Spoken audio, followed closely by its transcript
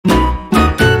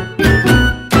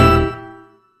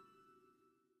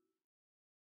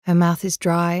Her mouth is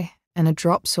dry, and a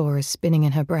drop saw is spinning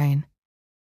in her brain.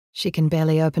 She can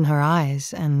barely open her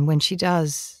eyes, and when she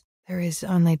does, there is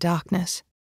only darkness.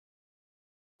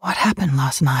 What happened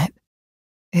last night?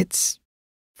 It's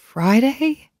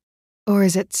Friday? Or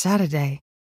is it Saturday?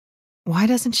 Why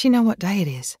doesn't she know what day it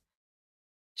is?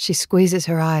 She squeezes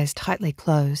her eyes tightly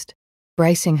closed,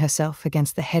 bracing herself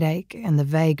against the headache and the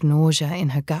vague nausea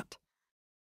in her gut.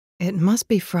 It must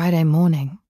be Friday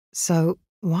morning, so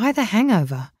why the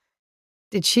hangover?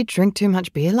 Did she drink too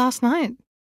much beer last night?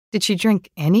 Did she drink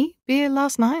any beer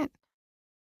last night?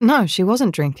 No, she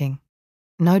wasn't drinking.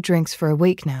 No drinks for a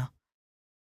week now.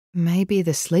 Maybe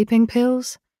the sleeping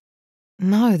pills?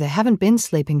 No, there haven't been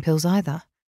sleeping pills either.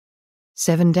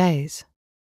 7 days.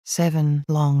 7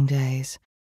 long days.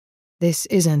 This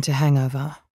isn't a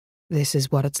hangover. This is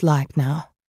what it's like now.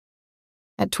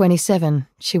 At 27,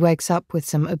 she wakes up with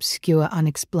some obscure,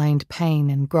 unexplained pain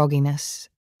and grogginess,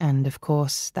 and of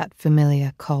course, that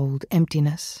familiar cold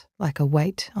emptiness, like a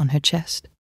weight on her chest.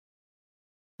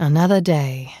 Another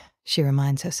day, she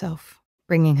reminds herself,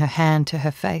 bringing her hand to her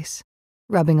face,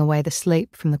 rubbing away the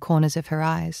sleep from the corners of her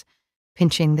eyes,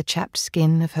 pinching the chapped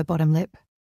skin of her bottom lip.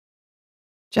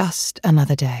 Just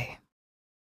another day.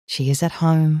 She is at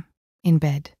home, in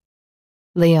bed.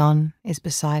 Leon is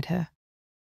beside her.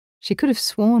 She could have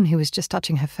sworn he was just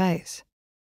touching her face.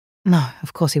 No,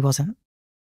 of course he wasn't.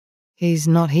 He's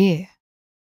not here.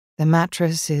 The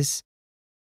mattress is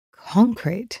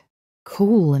concrete,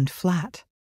 cool and flat.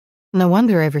 No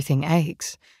wonder everything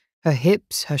aches. Her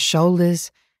hips, her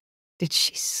shoulders. Did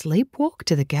she sleepwalk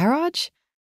to the garage?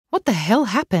 What the hell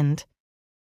happened?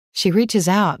 She reaches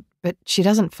out, but she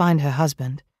doesn't find her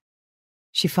husband.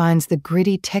 She finds the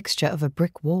gritty texture of a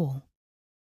brick wall.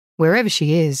 Wherever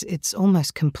she is, it's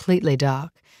almost completely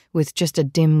dark, with just a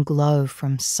dim glow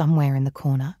from somewhere in the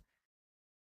corner.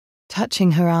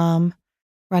 Touching her arm,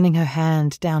 running her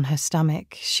hand down her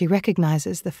stomach, she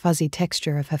recognizes the fuzzy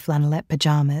texture of her flannelette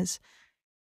pajamas.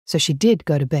 So she did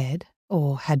go to bed,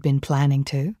 or had been planning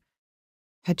to.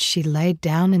 Had she laid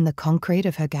down in the concrete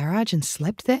of her garage and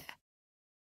slept there?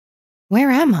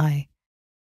 Where am I?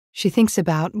 She thinks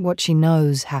about what she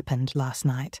knows happened last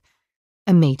night.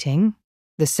 A meeting,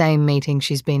 the same meeting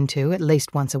she's been to at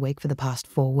least once a week for the past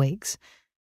 4 weeks.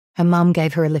 Her mum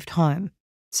gave her a lift home,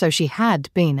 so she had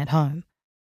been at home.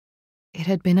 It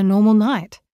had been a normal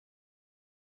night.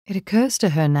 It occurs to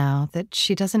her now that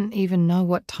she doesn't even know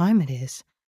what time it is.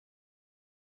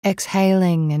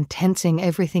 Exhaling and tensing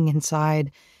everything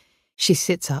inside, she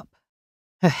sits up.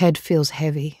 Her head feels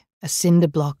heavy, a cinder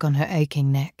block on her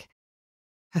aching neck.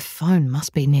 Her phone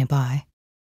must be nearby.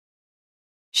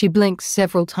 She blinks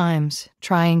several times,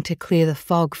 trying to clear the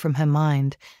fog from her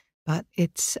mind, but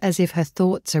it's as if her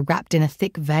thoughts are wrapped in a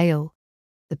thick veil,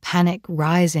 the panic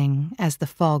rising as the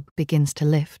fog begins to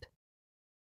lift.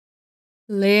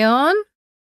 "Leon?"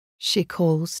 she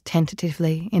calls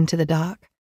tentatively into the dark.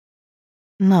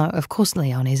 No, of course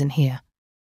Leon isn't here.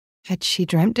 Had she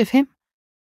dreamt of him?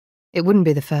 It wouldn't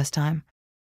be the first time.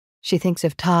 She thinks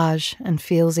of Taj and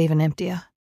feels even emptier.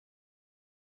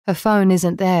 Her phone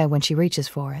isn't there when she reaches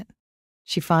for it.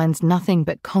 She finds nothing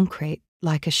but concrete,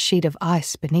 like a sheet of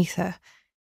ice beneath her.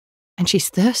 And she's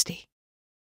thirsty.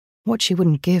 What she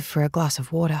wouldn't give for a glass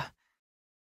of water.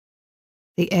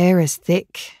 The air is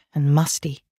thick and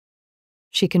musty.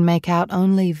 She can make out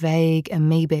only vague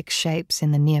amoebic shapes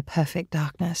in the near-perfect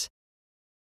darkness.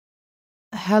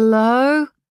 "Hello?"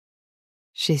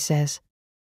 she says.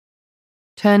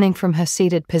 Turning from her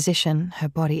seated position, her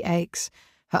body aches,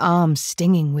 her arms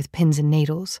stinging with pins and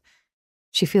needles.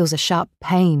 She feels a sharp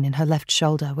pain in her left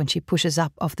shoulder when she pushes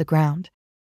up off the ground.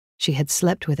 She had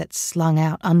slept with it slung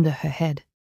out under her head.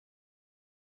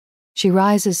 She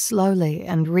rises slowly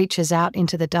and reaches out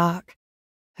into the dark,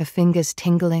 her fingers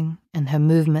tingling and her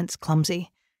movements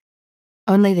clumsy.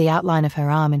 Only the outline of her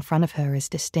arm in front of her is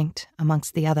distinct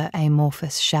amongst the other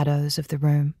amorphous shadows of the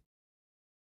room.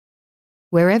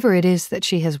 Wherever it is that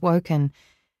she has woken,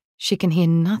 she can hear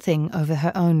nothing over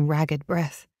her own ragged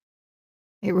breath.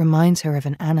 It reminds her of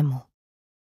an animal,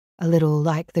 a little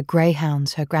like the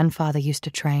greyhounds her grandfather used to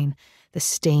train, the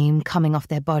steam coming off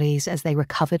their bodies as they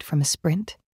recovered from a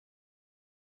sprint.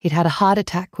 He'd had a heart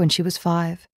attack when she was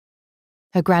 5.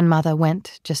 Her grandmother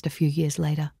went just a few years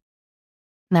later.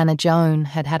 Nana Joan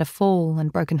had had a fall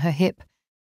and broken her hip,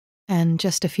 and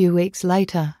just a few weeks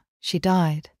later, she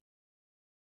died.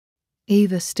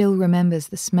 Eva still remembers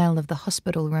the smell of the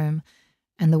hospital room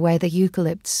and the way the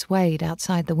eucalypts swayed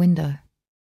outside the window.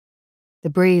 The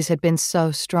breeze had been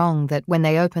so strong that when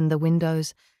they opened the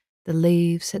windows, the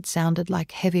leaves had sounded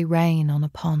like heavy rain on a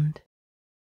pond.